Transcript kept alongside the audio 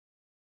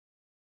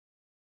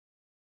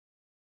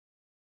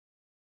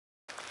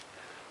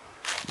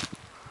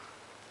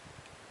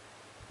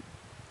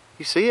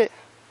You see it?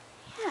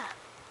 Yeah.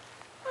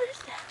 What is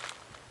that?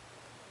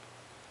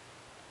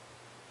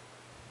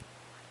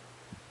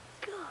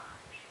 Gosh.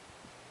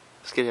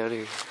 Let's get out of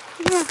here.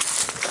 Yeah.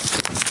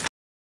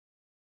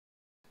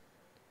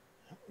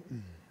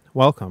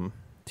 Welcome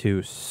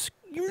to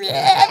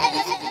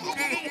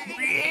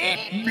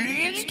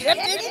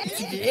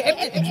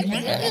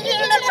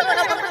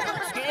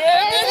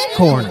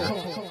Corner.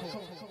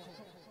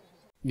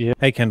 Yeah.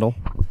 Hey, Kendall.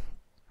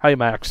 Hi,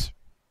 Max.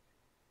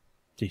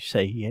 Did you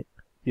say it?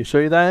 You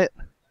say that?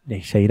 Did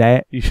you say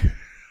that? You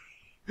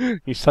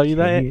say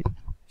that?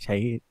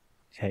 Say it.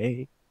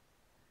 Say it.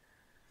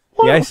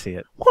 What? Yeah, I see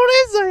it. What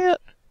is that?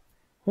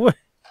 What?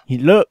 You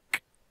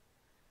look.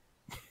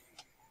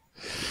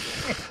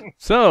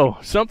 So,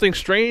 something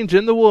strange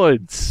in the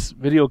woods.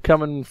 Video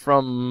coming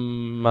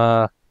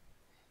from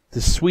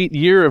the sweet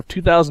year of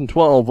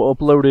 2012,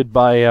 uploaded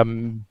by a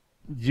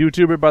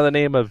YouTuber by the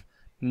name of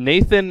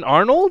Nathan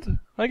Arnold,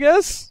 I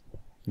guess?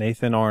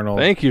 Nathan Arnold.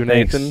 Thank you,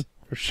 Thanks. Nathan,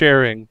 for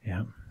sharing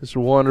this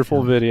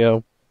wonderful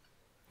video.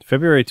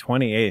 February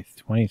 28th,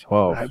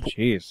 2012.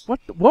 Jeez.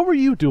 What were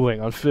you doing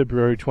on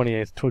February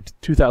 28th,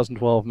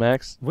 2012,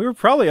 Max? We were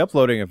probably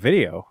uploading a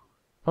video.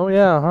 Oh,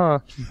 yeah, huh?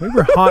 We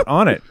were hot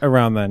on it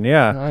around then,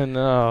 yeah. I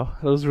know.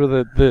 Those were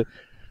the...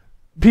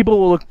 People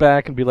will look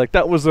back and be like,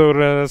 that was a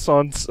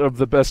renaissance of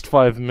the best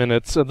 5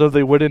 minutes, and then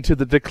they went into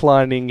the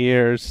declining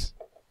years.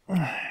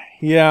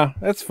 Yeah,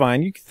 that's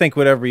fine. You can think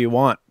whatever you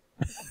want.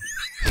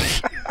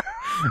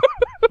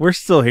 We're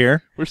still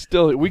here.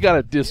 We got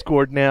a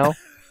Discord now.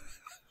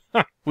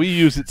 We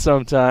use it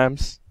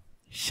sometimes.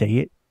 Say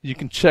it. You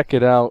can check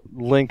it out.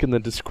 Link in the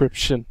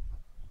description.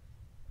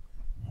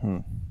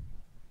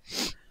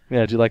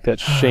 Yeah, do you like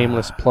that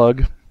shameless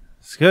plug?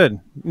 It's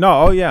good.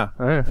 No, oh yeah.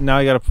 Yeah. Now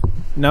I gotta.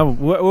 Now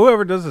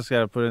whoever does this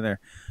gotta put it in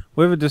there.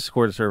 We have a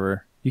Discord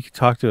server. You can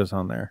talk to us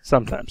on there.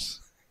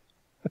 Sometimes.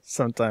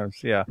 Sometimes,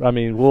 yeah. I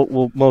mean,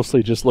 we'll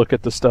mostly just look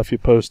at the stuff you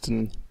post,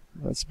 and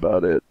that's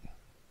about it.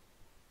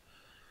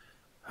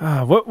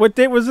 What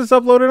date was this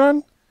uploaded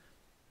on?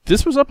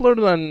 This was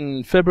uploaded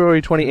on February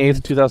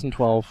 28th,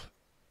 2012.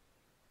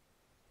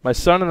 My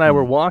son and I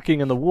were walking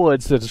in the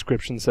woods, the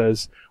description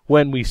says,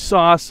 when we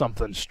saw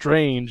something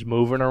strange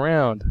moving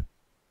around.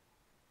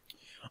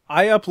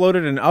 I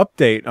uploaded an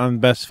update on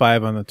Best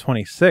 5 on the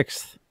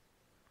 26th.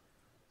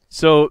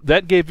 So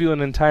that gave you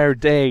an entire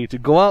day to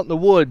go out in the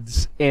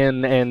woods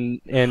and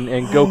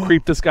go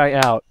creep this guy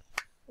out.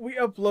 We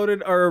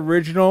uploaded our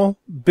original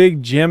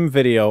Big Jim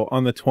video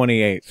on the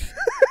 28th.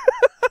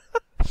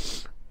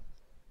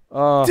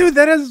 Dude,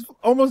 that has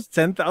almost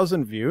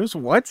 10,000 views.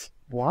 What?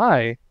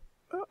 Why?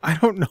 I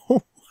don't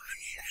know.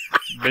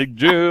 Big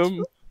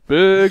Jim.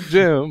 Big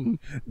Jim.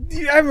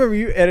 I remember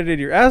you edited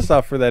your ass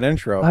off for that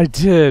intro. I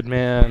did,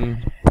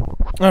 man.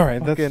 All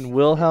right, that's... Fucking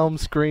Wilhelm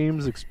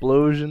screams,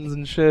 explosions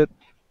and shit.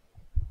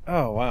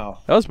 Oh, wow.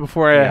 That was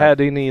before I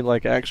had any,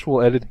 like,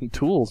 actual editing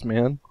tools,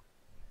 man.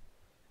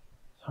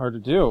 It's hard to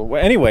do.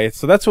 Well, anyway,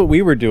 so that's what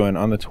we were doing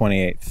on the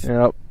 28th.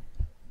 Yep.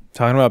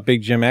 Talking about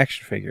Big Jim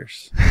action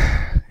figures.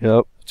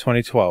 Yep.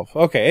 2012.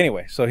 Okay,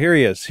 anyway, so here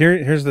he is.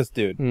 Here's this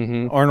dude.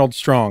 Arnold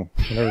Strong,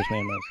 whatever his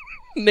name is.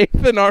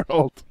 Nathan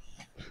Arnold.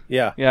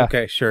 Yeah. Yeah.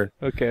 Okay, sure.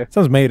 Okay.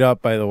 Sounds made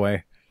up, by the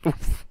way.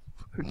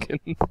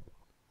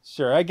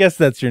 Sure, I guess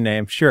that's your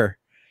name. Sure.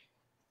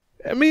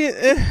 I mean,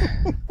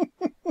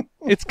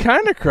 it's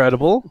kind of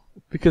credible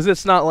because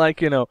it's not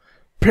like, you know,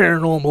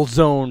 Paranormal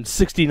Zone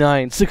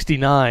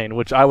 6969,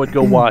 which I would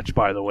go watch,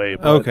 by the way.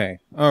 But... Okay.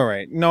 All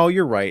right. No,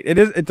 you're right.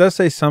 It does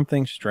say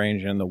something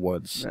strange in the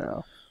woods.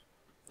 Yeah.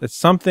 It's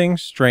something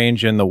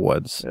strange in the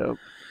woods. Yep.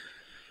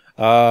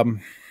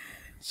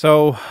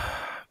 So,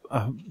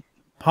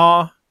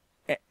 Pa,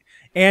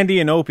 Andy,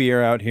 and Opie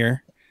are out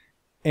here,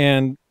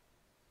 and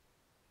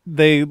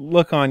they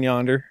look on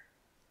yonder,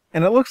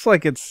 and it looks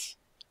like it's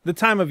the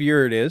time of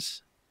year it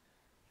is.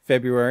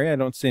 February. I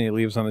don't see any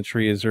leaves on the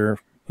trees, or,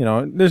 you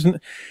know,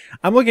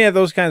 I'm looking at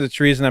those kinds of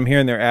trees, and I'm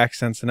hearing their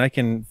accents, and I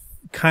can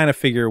kind of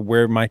figure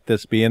where might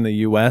this be in the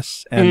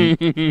U.S., and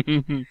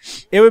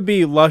it would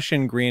be lush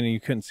and green, and you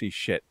couldn't see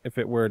shit if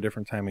it were a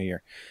different time of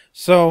year.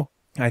 So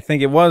I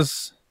think it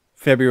was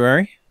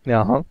February,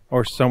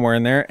 or somewhere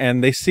in there,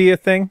 and they see a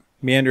thing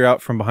meander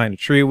out from behind a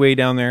tree way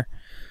down there,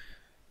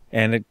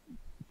 and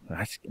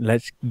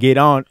let's get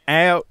on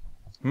out,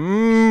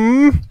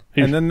 and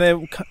then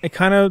it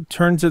kind of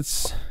turns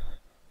its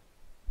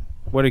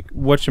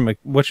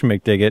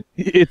whatchamacdig it.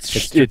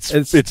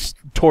 It's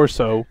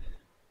torso.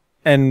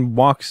 And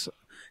walks.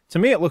 To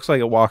me, it looks like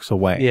it walks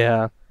away.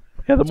 Yeah.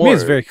 Yeah. The To more me,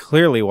 it's very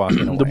clearly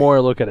walking away. The more I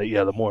look at it,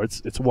 yeah, the more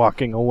it's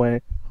walking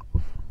away.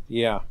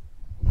 Yeah.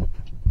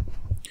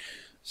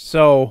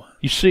 So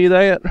you see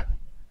that?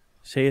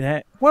 See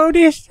that? What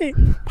is it,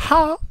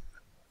 Pa?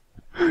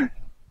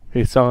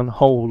 It's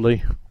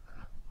unholy.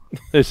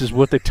 This is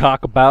what they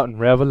talk about in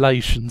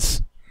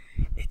Revelations.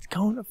 It's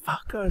gonna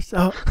fuck us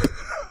up.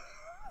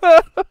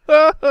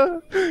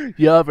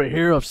 You ever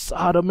hear of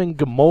Sodom and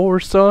Gomorrah,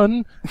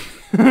 son?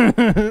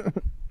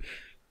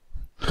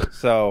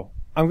 So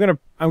I'm gonna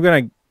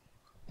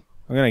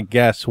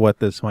guess what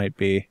this might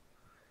be.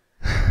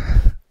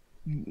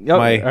 Oh, all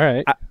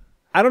right.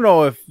 I don't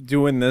know if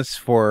doing this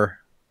for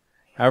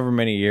however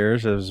many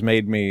years has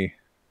made me,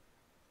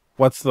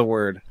 what's the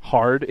word?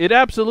 Hard. It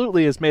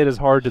absolutely has made us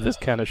hard to this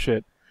kind of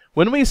shit.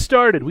 When we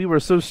started, we were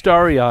so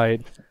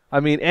starry-eyed. I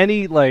mean,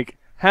 any, like,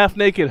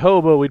 half-naked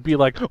hobo would be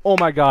like, oh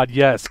my god,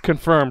 yes,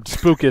 confirmed,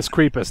 spookus,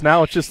 creepus.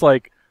 Now it's just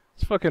like,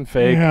 it's fucking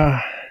fake.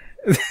 Yeah.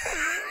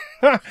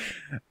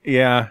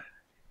 Yeah.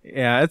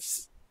 Yeah,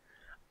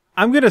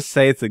 I'm going to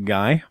say it's a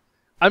guy.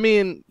 I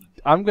mean,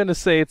 I'm going to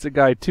say it's a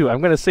guy, too. I'm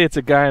going to say it's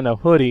a guy in a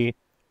hoodie.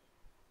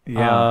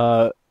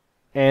 Yeah.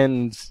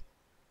 And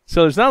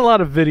so there's not a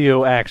lot of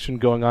video action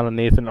going on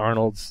Nathan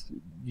Arnold's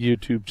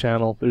YouTube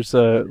channel. There's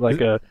a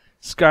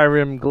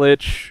Skyrim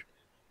glitch.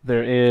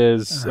 There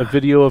is a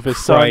video of his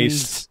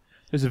sons.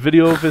 There's a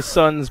video of his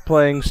sons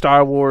playing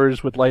Star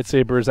Wars with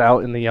lightsabers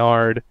out in the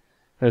yard.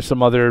 There's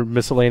some other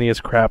miscellaneous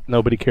crap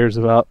nobody cares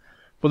about.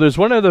 But there's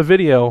one other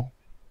video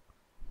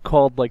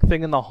called, like,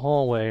 Thing in the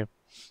Hallway.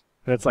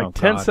 And it's like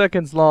 10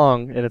 seconds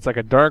long, and it's like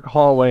a dark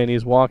hallway, and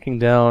he's walking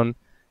down,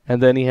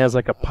 and then he has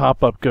like a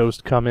pop-up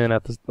ghost come in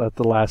at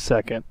the last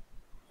second.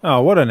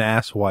 Oh, what an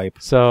ass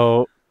wipe.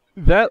 So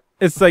that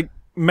it's like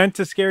meant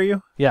to scare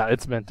you? Yeah,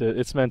 it's meant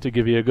to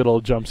give you a good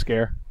old jump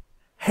scare.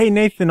 Hey,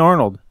 Nathan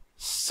Arnold,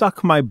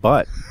 suck my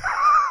butt.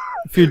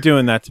 If you're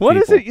doing that to people. What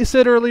is it you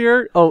said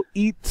earlier? Oh,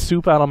 eat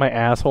soup out of my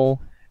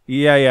asshole.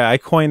 Yeah, I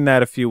coined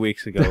that a few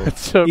weeks ago.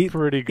 That's a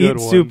pretty good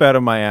one. Eat soup out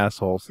of my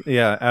assholes.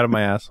 Yeah, out of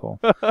my asshole.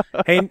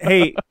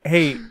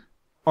 hey,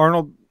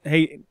 Arnold.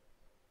 Hey,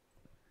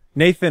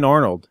 Nathan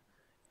Arnold,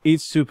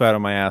 eat soup out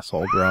of my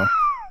asshole, bro.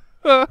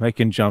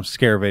 Making jump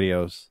scare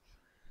videos.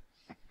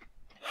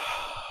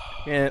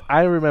 And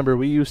I remember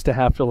we used to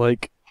have to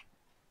like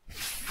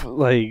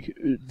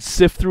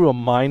sift through a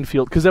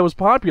minefield because that was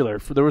popular.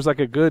 There was like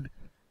a good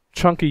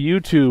chunk of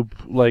YouTube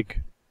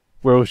like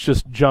where it was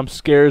just jump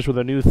scares with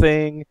a new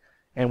thing,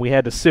 and we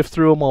had to sift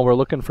through them while we're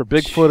looking for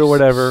Bigfoot or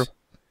whatever.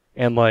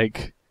 And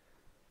like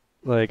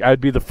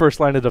I'd be the first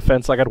line of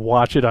defense. Like I'd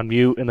watch it on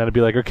mute, and then I'd be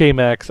like, "Okay,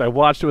 Max, I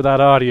watched it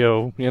without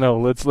audio. You know,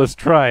 let's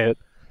try it."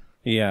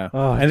 Yeah.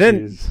 Oh, and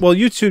then, well,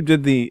 YouTube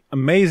did the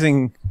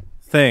amazing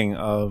thing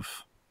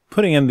of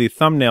putting in the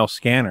thumbnail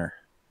scanner.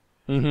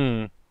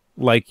 Mm-hmm.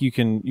 Like you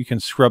can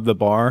scrub the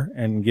bar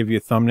and give you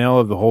a thumbnail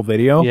of the whole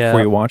video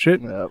before you watch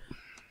it. Yep.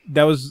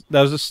 That was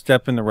a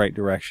step in the right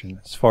direction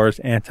as far as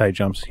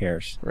anti-jump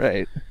scares.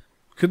 Right.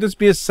 Could this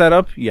be a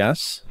setup?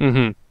 Yes.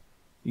 Mm-hmm.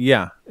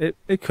 Yeah,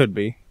 it could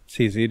be. It's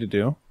easy to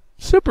do.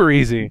 Super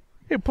easy.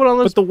 Hey, put on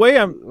those. But the way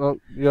I'm... Oh,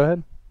 go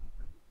ahead.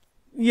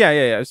 Yeah.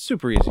 It's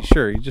super easy.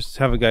 Sure, you just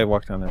have a guy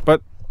walk down there.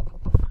 But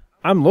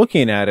I'm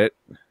looking at it,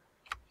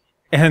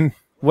 and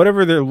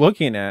whatever they're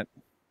looking at,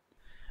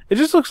 it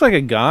just looks like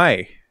a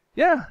guy.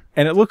 Yeah.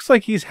 And it looks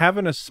like he's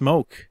having a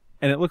smoke.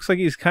 And it looks like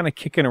he's kind of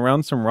kicking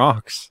around some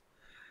rocks.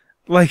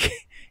 Like,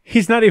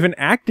 he's not even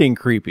acting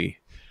creepy.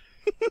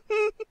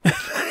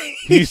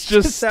 He's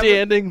just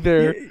standing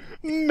there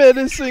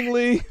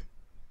menacingly.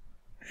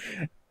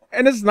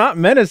 And it's not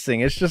menacing.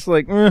 It's just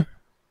like,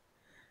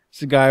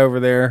 it's a guy over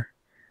there.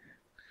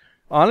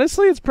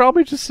 Honestly, it's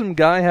probably just some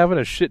guy having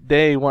a shit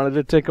day, wanted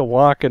to take a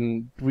walk,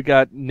 and we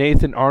got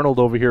Nathan Arnold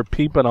over here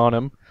peeping on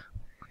him.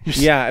 You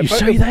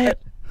say that?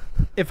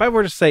 If I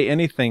were to say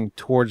anything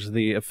towards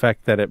the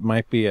effect that it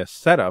might be a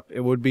setup,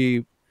 it would be,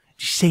 "Did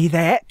you see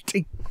that?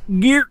 See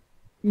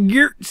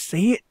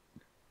it?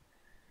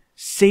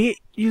 See it,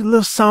 you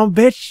little son of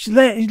a bitch,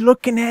 you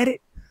looking at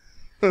it?"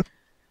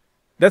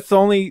 That's the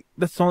only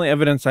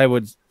evidence I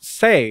would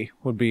say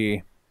would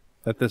be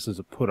that this is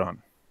a put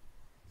on.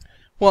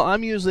 Well,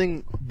 I'm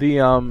using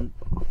the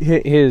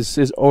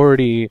his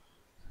already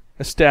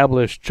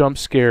established jump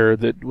scare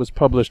that was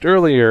published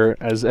earlier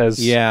as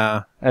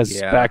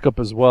backup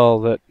as well,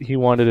 that he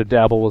wanted to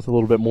dabble with a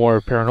little bit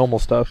more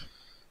paranormal stuff.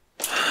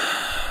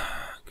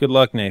 Good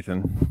luck,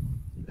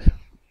 Nathan.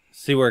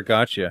 See where it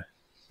got you.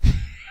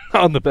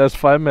 On the best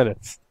 5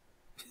 minutes.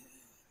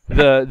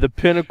 The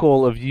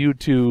pinnacle of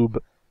YouTube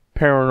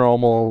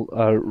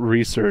paranormal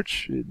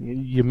research.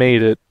 You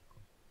made it.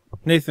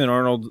 Nathan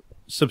Arnold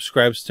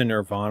subscribes to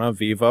Nirvana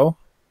Vivo.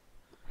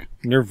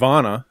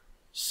 Nirvana,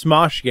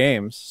 Smosh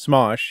Games,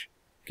 Smosh,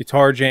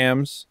 Guitar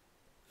Jams,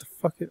 the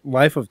fucking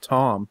Life of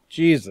Tom.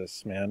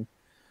 Jesus, man.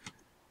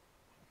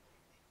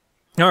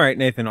 All right,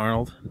 Nathan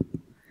Arnold.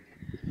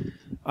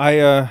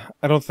 I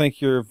don't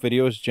think your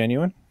video is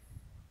genuine.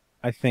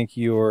 I think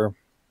you're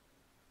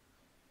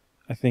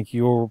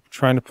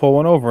trying to pull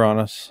one over on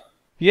us.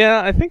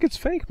 Yeah, I think it's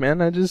fake,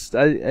 man.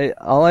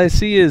 All I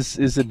see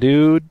is a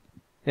dude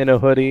in a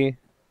hoodie.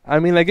 I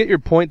mean, I get your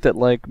point that,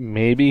 like,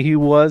 maybe he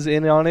was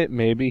in on it,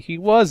 maybe he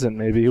wasn't.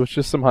 Maybe he was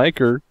just some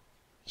hiker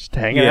just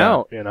hanging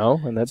out, you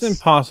know? And that's It's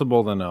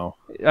impossible to know.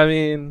 I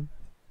mean,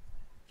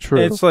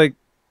 true. It's like,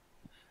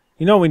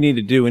 you know what we need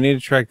to do? We need to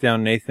track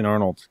down Nathan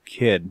Arnold's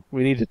kid.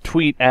 We need to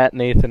tweet at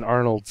Nathan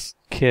Arnold's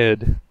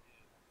kid.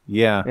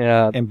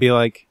 Yeah. And be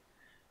like,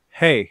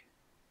 "Hey,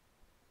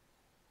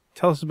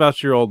 tell us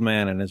about your old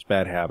man and his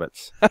bad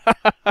habits."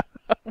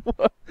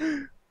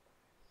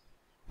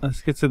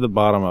 Let's get to the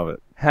bottom of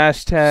it.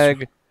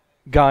 Hashtag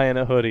guy in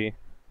a hoodie.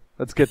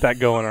 Let's get that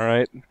going, all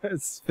right?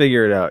 Let's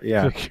figure it out.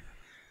 Yeah.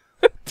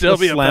 Tell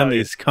me slam about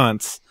these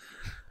cunts.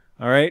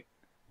 All right?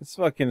 Let's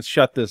fucking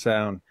shut this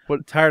down.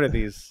 I'm tired of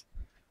these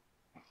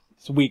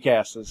weak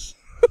asses.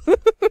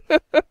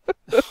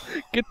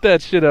 Get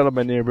that shit out of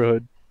my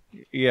neighborhood.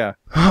 Yeah.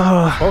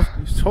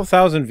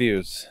 12,000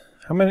 views.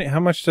 How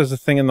much does the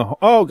thing in the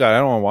Oh god, I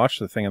don't want to watch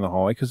the thing in the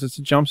hallway because it's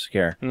a jump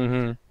scare.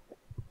 Mm-hmm.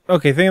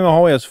 Okay, thing in the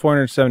hallway has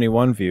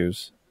 471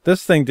 views.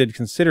 This thing did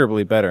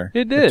considerably better.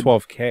 It did. At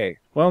 12K.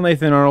 Well,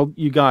 Nathan Arnold,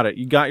 you got it.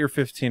 You got your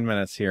 15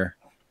 minutes here.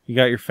 You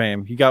got your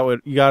fame. You got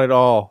it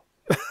all.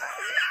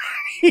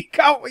 You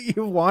got what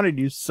you wanted,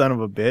 you son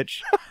of a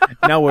bitch.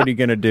 Now what are you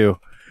gonna do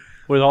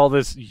with all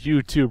this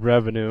YouTube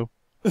revenue?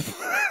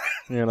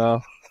 You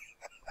know.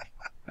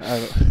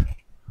 All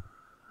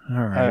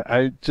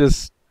right.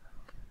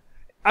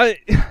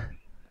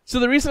 So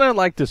the reason I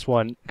like this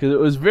one because it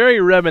was very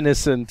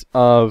reminiscent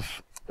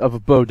of a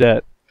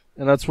Bodette,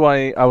 and that's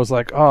why I was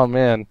like, oh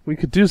man, we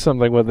could do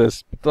something with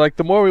this. But like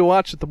the more we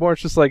watch it, the more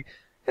it's just like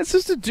it's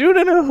just a dude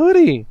in a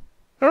hoodie.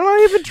 They're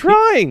not even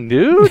trying,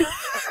 dude.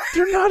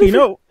 They're not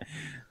even.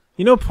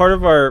 You know, part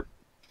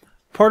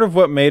of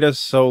what made us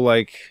so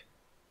like,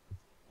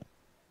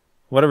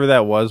 whatever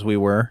that was, we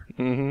were,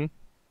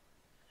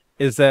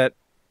 is that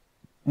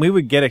we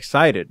would get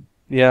excited.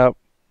 Yeah.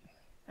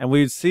 And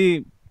we'd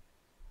see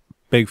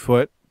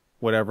Bigfoot,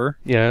 whatever.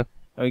 Yeah.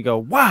 And we go,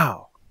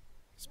 wow,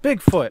 it's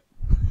Bigfoot.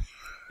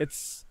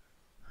 It's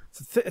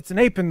an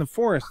ape in the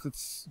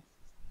forest.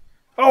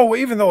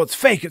 Even though it's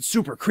fake, it's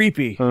super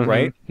creepy,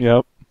 right?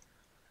 Yep.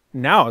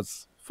 Now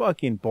it's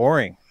fucking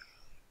boring.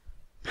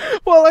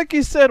 Well, like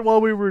you said, while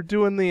we were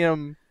doing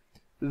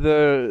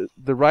the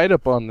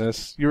write-up on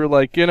this, you were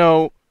like,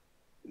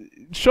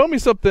 show me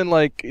something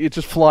like it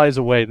just flies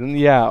away. Then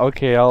yeah,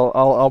 okay,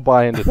 I'll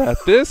buy into that.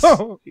 This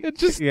it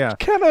just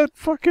kind of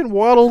fucking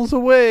waddles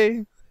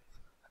away.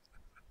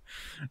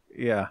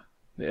 Yeah.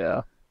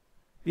 Yeah.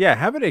 Yeah,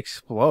 have it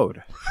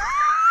explode.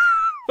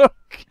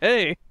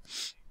 Okay.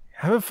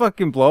 Have it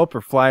fucking blow up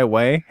or fly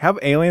away. Have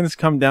aliens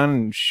come down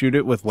and shoot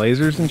it with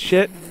lasers and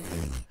shit.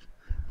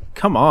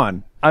 Come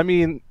on. I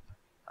mean,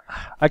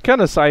 I kind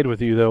of side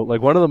with you, though.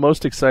 Like, one of the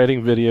most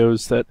exciting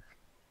videos that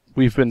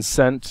we've been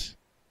sent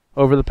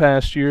over the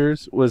past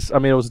years was,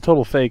 it was a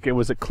total fake. It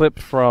was a clip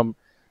from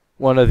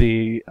one of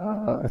the,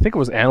 I think it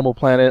was Animal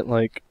Planet,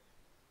 like,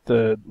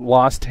 the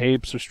Lost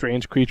Tapes or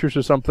Strange Creatures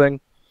or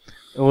something.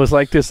 It was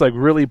like this, like,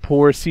 really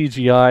poor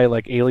CGI,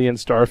 like, alien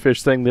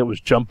starfish thing that was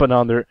jumping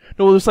on their...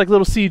 No, it was like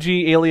little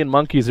CG alien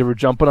monkeys that were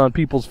jumping on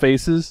people's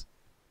faces.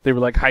 They were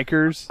like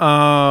hikers.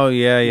 Oh,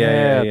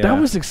 yeah. That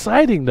was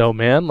exciting, though,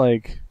 man.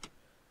 Like,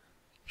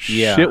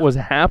 shit was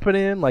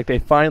happening. Like, they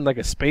find, like,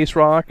 a space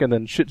rock, and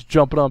then shit's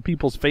jumping on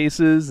people's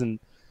faces, and,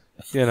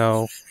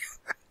 Well,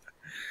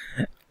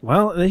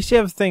 at least you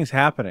have things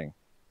happening.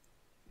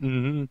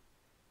 Mm-hmm.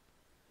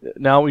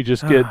 Now we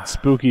just get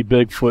spooky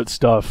Bigfoot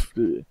stuff.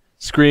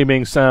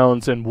 Screaming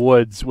sounds in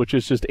woods, which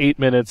is just 8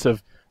 minutes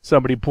of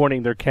somebody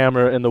pointing their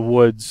camera in the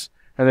woods.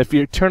 And if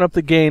you turn up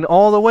the gain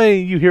all the way,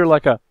 you hear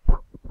like a...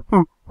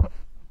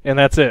 And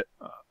that's it.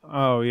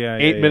 Oh, yeah.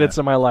 8 minutes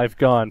of my life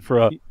gone for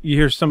a... You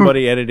hear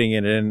somebody editing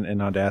it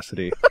in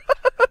Audacity.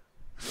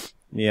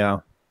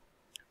 Yeah.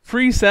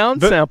 Free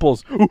sound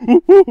samples.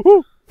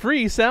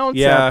 Free sound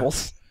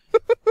samples.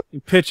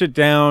 You pitch it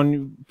down,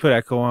 you put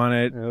echo on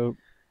it. Yep.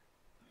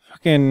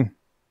 Fucking...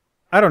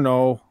 I don't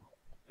know.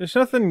 There's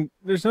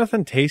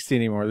nothing tasty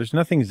anymore. There's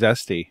nothing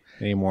zesty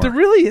anymore. There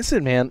really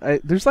isn't, man.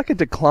 There's like a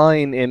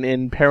decline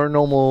in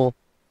paranormal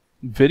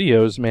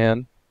videos,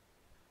 man.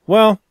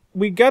 Well,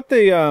 we got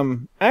the I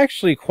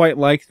actually quite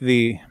like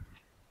the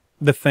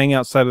thing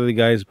outside of the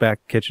guy's back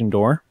kitchen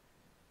door.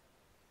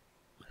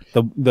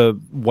 The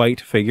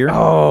white figure.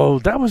 Oh,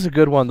 that was a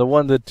good one. The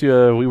one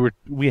that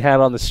we had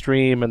on the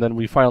stream, and then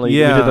we finally we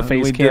did the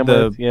face cam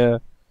with. Yeah,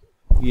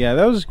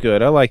 that was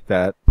good. I like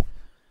that.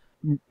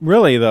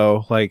 Really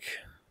though, like.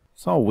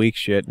 It's all weak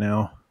shit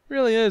now. It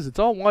really is. It's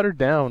all watered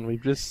down.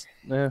 We've just,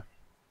 I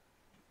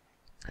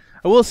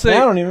will say,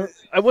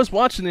 I was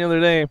watching the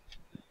other day.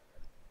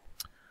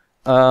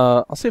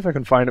 I'll see if I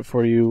can find it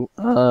for you.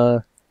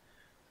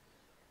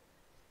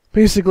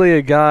 Basically,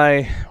 a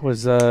guy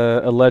was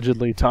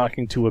allegedly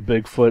talking to a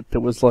Bigfoot that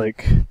was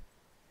like,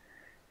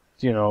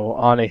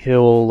 on a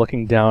hill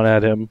looking down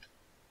at him.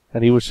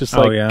 And he was just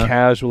like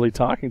casually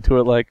talking to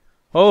it like,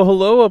 oh,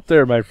 hello up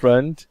there, my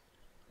friend.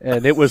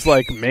 And it was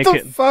like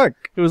making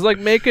It was like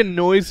making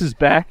noises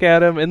back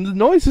at him, and the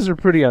noises are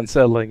pretty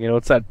unsettling.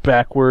 It's that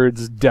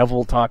backwards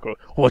devil talk.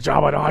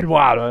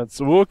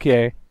 It's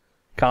okay,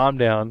 calm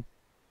down.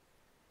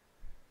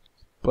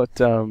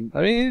 But I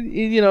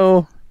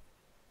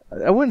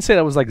wouldn't say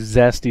that was like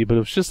zesty, but it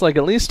was just like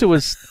at least it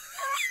was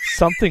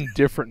something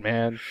different,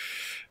 man.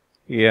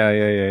 Yeah.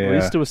 At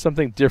least it was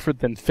something different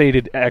than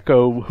Faded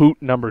Echo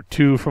Hoot number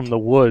 2 from the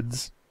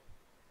woods.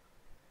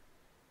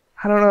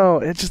 I don't know.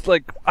 It's just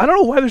like, I don't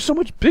know why there's so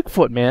much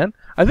Bigfoot, man.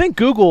 I think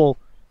Google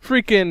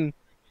freaking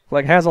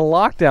like has a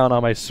lockdown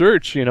on my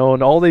search, and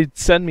all they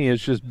send me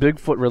is just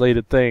Bigfoot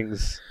related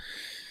things.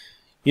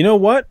 You know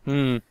what?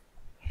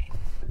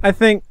 I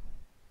think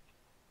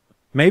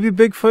maybe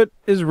Bigfoot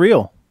is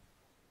real.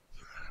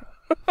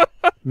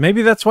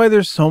 Maybe that's why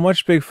there's so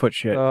much Bigfoot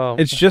shit.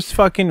 It's just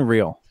fucking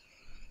real.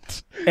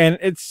 And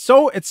it's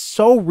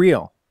so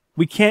real.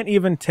 We can't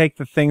even take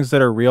the things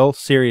that are real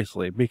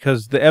seriously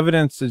because the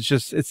evidence is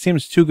just, it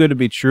seems too good to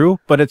be true,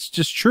 but it's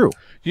just true.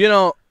 You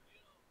know,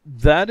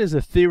 that is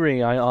a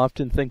theory I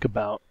often think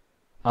about.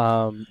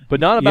 But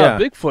not about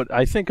Bigfoot.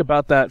 I think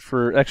about that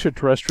for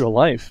extraterrestrial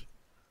life.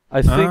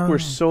 I think we're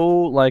so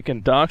like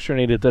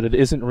indoctrinated that it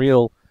isn't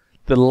real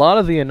that a lot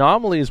of the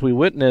anomalies we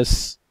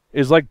witness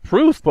is like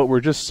proof, but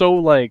we're just so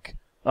like,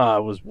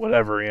 it was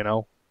whatever, you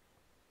know?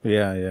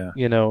 Yeah, yeah.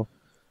 You know,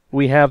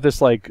 we have this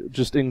like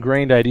just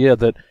ingrained idea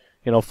that,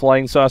 you know,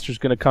 flying saucer's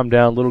going to come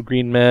down, little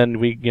green men,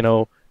 we, you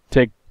know,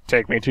 take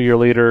me to your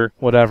leader,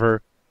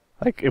 whatever.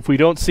 Like, if we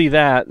don't see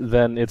that,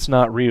 then it's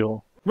not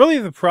real. Really,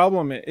 the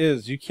problem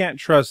is you can't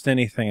trust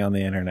anything on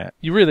the internet.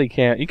 You really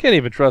can't. You can't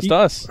even trust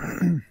us.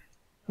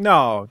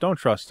 No, don't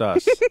trust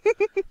us.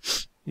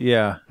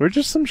 Yeah. We're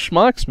just some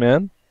schmucks,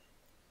 man.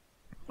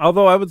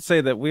 Although I would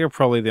say that we are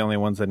probably the only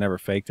ones that never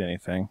faked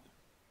anything.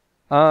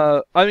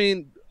 I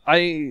mean,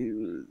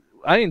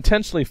 I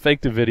intentionally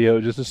faked a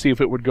video just to see if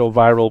it would go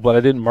viral, but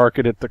I didn't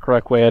market it the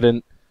correct way. I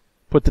didn't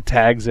put the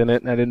tags in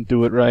it, and I didn't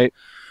do it right.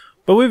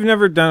 But we've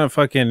never done a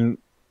fucking...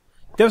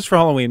 That was for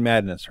Halloween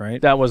Madness,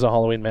 right? That was a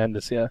Halloween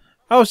Madness, yeah.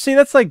 Oh, see,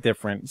 that's like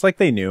different. It's like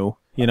they knew,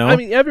 you know? I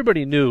mean,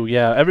 everybody knew,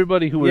 yeah.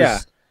 Everybody who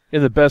was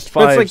in the best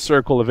five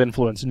circle of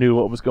influence knew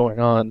what was going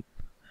on.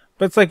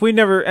 But it's like we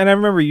never... And I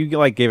remember you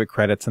like gave it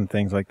credits and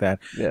things like that.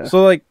 Yeah.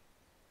 So like...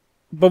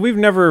 But we've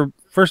never...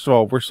 First of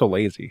all, we're so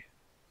lazy.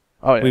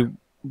 Oh, yeah.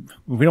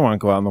 We don't want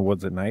to go out in the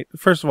woods at night.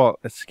 First of all,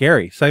 it's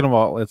scary. Second of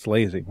all, it's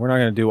lazy. We're not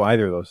going to do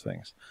either of those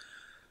things.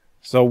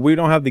 So we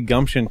don't have the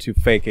gumption to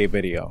fake a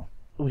video.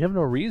 We have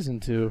no reason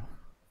to.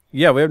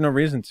 Yeah, we have no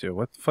reason to.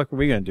 What the fuck are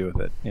we going to do with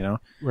it, you know?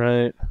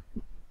 Right.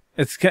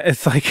 It's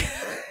like...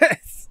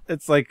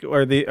 it's like,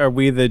 are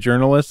we the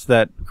journalists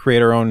that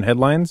create our own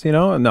headlines, you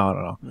know?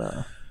 No.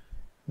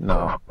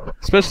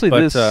 Especially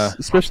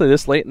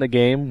this late in the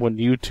game when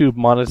YouTube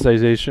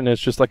monetization is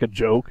just like a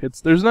joke.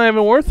 There's not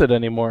even worth it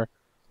anymore.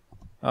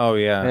 Oh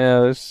yeah.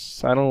 Yeah,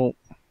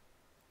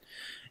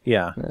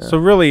 Yeah. So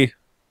really,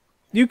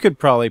 you could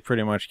probably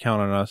pretty much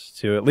count on us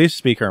to at least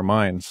speak our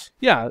minds.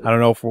 Yeah. I don't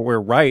know if we're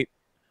right,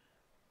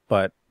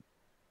 but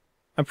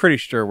I'm pretty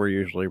sure we're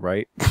usually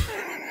right.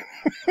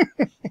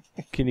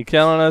 Can you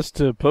count on us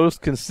to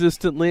post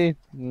consistently?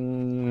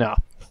 No.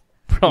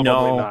 Probably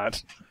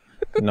not.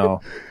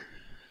 No.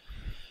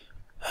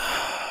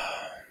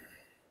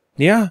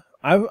 Yeah.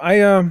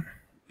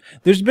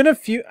 There's been a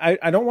few...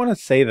 I don't want to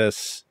say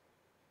this.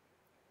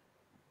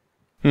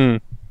 I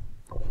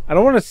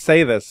don't want to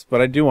say this,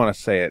 but I do want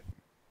to say it.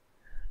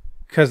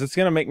 Because it's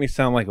going to make me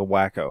sound like a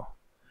wacko.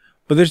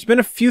 But there's been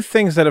a few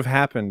things that have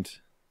happened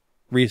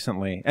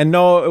recently. And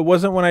no, it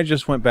wasn't when I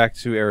just went back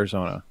to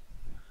Arizona.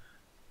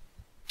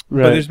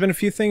 Right. But there's been a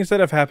few things that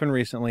have happened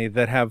recently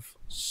that have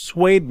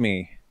swayed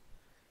me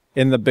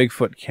in the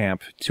Bigfoot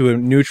camp to a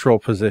neutral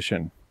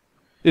position.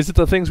 Is it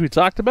the things we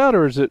talked about,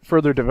 or is it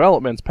further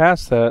developments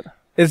past that?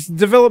 It's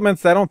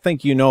developments that I don't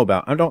think you know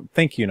about. I don't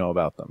think you know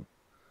about them.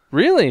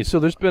 Really? So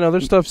there's been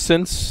other stuff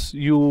since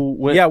you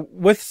went... Yeah,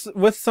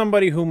 with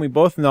somebody whom we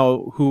both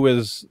know who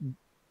is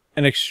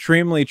an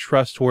extremely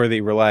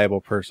trustworthy,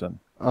 reliable person.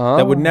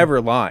 That would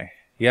never lie.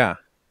 Yeah.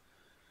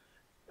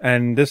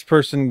 And this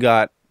person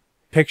got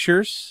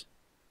pictures.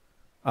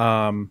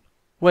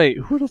 Wait,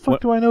 who the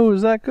fuck do I know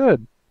is that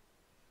good?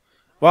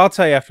 Well, I'll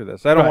tell you after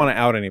this. I don't want to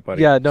out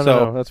anybody. Yeah,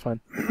 no, that's fine.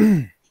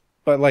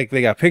 But like,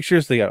 they got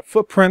pictures, they got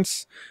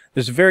footprints.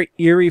 There's a very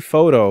eerie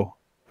photo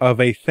of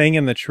a thing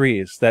in the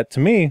trees that, to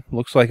me,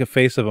 looks like a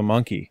face of a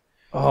monkey.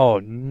 Oh,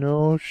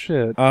 no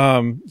shit.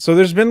 So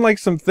there's been like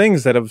some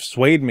things that have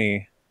swayed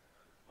me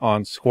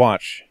on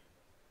Squatch.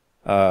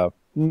 I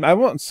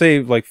won't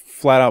say like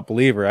flat out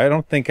believer. I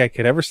don't think I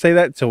could ever say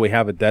that until we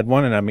have a dead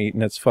one and I'm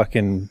eating its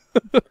fucking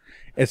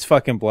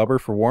blubber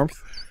for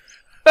warmth.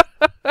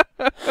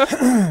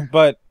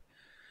 But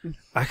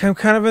I'm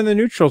kind of in the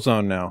neutral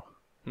zone now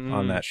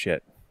on that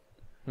shit.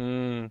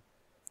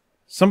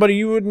 Somebody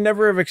you would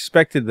never have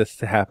expected this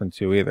to happen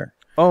to either.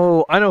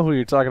 Oh, I know who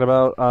you're talking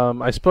about.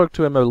 I spoke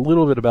to him a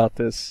little bit about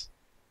this.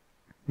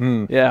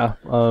 Yeah,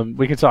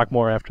 we can talk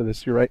more after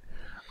this. You're right.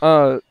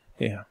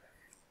 Yeah.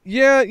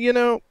 Yeah, you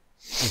know,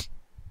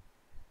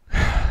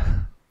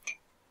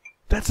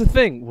 that's the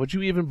thing. Would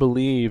you even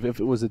believe if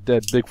it was a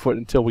dead Bigfoot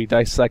until we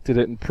dissected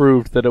it and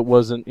proved that it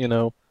wasn't, you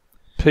know,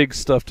 pig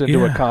stuffed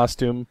into a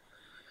costume?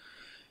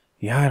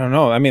 Yeah, I don't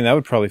know. I mean, that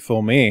would probably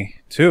fool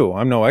me, too.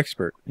 I'm no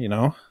expert, you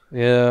know?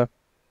 Yeah.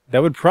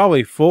 That would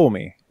probably fool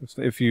me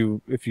if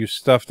you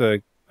stuffed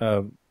a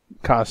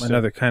costume.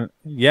 Another kind of...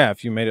 Yeah,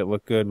 if you made it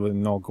look good with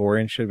no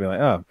gory and shit, be like,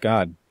 oh,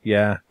 God,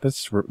 yeah,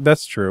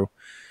 that's true.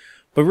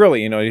 But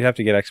really, you know, you have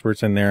to get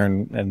experts in there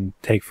and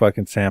take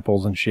fucking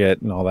samples and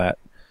shit and all that.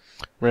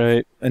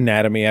 Right.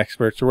 Anatomy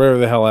experts or whatever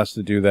the hell has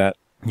to do that.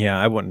 Yeah,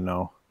 I wouldn't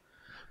know.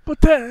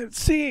 But then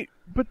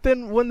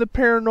when the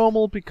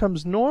paranormal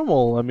becomes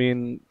normal, I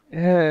mean,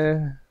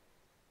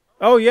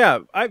 Oh yeah,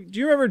 do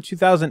you remember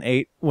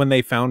 2008 when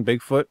they found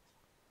Bigfoot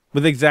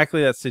with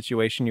exactly that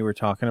situation you were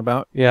talking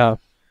about? Yeah.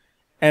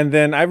 And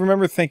then I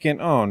remember thinking,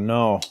 "Oh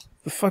no,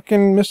 the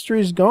fucking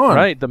mystery's gone."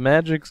 Right, the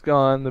magic's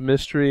gone, the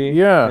mystery.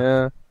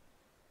 Yeah.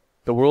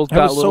 The world I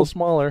got a was little so-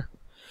 smaller.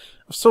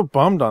 I was so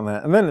bummed on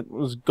that, and then it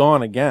was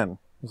gone again.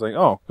 I was like,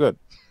 "Oh, good,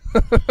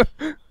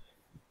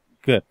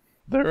 good."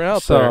 They're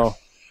out there.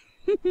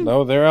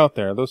 No, they're out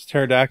there. Those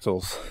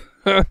pterodactyls.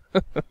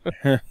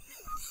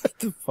 What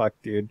the fuck,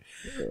 dude?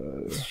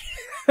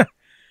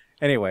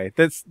 Anyway,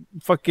 that's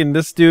fucking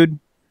this dude,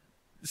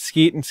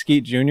 Skeet and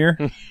Skeet Jr.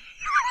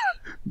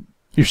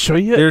 You sure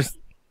yet?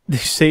 They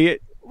say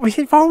it. What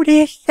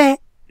is that?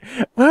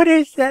 What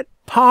is that,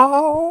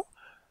 Paul?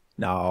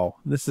 No,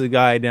 this is a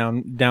guy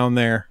down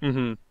there.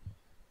 Mm-hmm.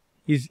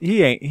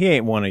 He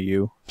ain't one of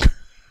you.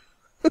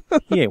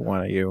 He ain't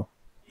one of you.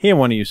 He ain't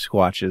one of you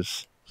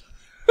squatches.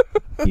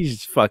 He's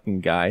just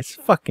fucking guy. He's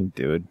a fucking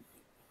dude.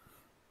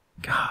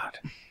 God.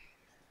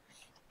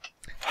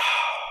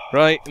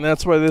 Right, and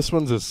that's why this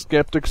one's a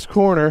skeptic's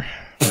corner.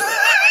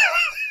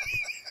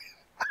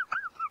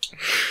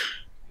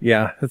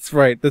 Yeah, that's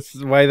right. That's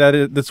why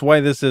that's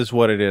why this is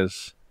what it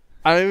is.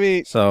 I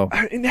mean, So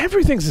and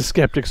everything's a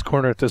skeptic's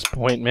corner at this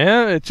point,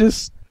 man. It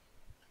just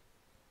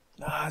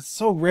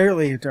so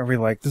rarely are we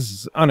like, this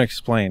is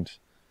unexplained.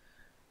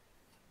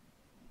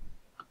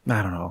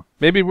 I don't know.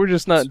 maybe we're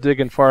just not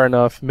digging far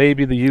enough.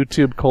 Maybe the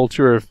YouTube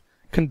culture of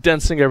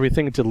condensing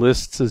everything into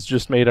lists has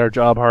just made our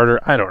job harder.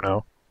 I don't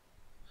know.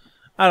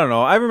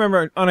 I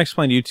remember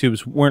unexplained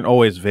YouTubes weren't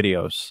always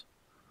videos.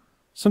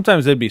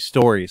 Sometimes they'd be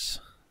stories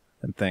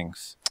and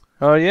things.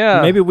 Oh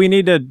yeah. Maybe we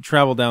need to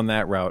travel down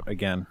that route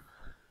again.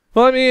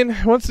 Well, I mean,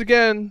 once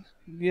again,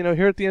 you know,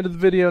 here at the end of the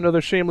video,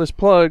 another shameless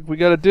plug. We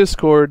got a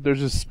Discord.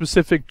 There's a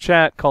specific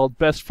chat called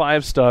Best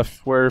 5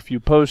 Stuff, where if you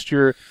post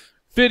your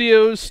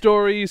videos,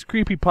 stories,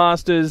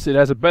 creepypastas, it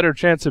has a better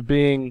chance of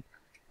being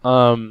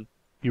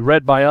you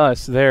read by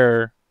us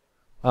there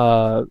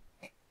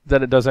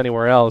than it does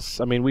anywhere else.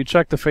 I mean, we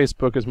check the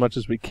Facebook as much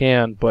as we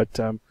can, but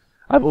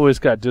I've always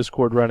got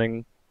Discord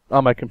running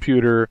on my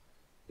computer,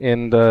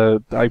 and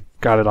I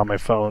got it on my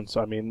phone.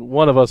 So, I mean,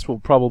 one of us will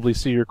probably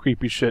see your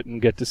creepy shit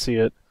and get to see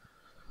it.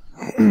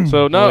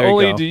 So not There you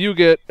only go. do you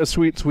get a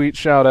sweet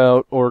shout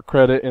out or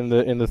credit in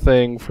the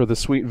thing for the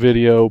sweet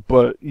video,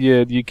 but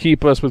yeah, you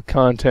keep us with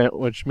content,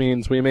 which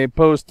means we may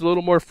post a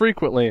little more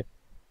frequently.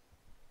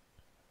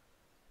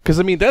 Because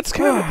I mean, that's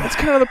kind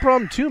of the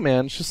problem too,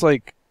 man. It's just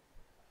like,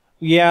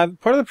 Yeah,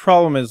 part of the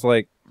problem is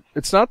like,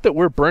 it's not that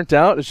we're burnt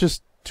out. It's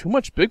just too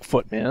much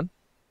Bigfoot, man.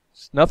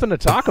 It's nothing to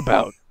talk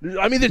about.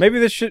 I mean, maybe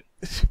this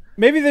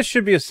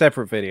should be a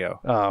separate video.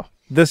 oh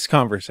This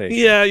conversation.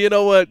 yeah, you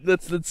know what?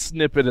 Let's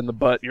snip it in the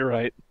butt. You're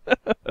right.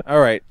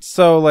 All right.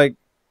 So like,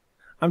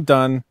 I'm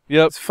done.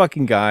 Yep. It's a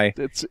fucking guy.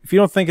 It's If you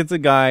don't think it's a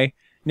guy,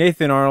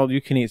 Nathan Arnold,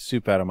 you can eat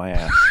soup out of my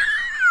ass.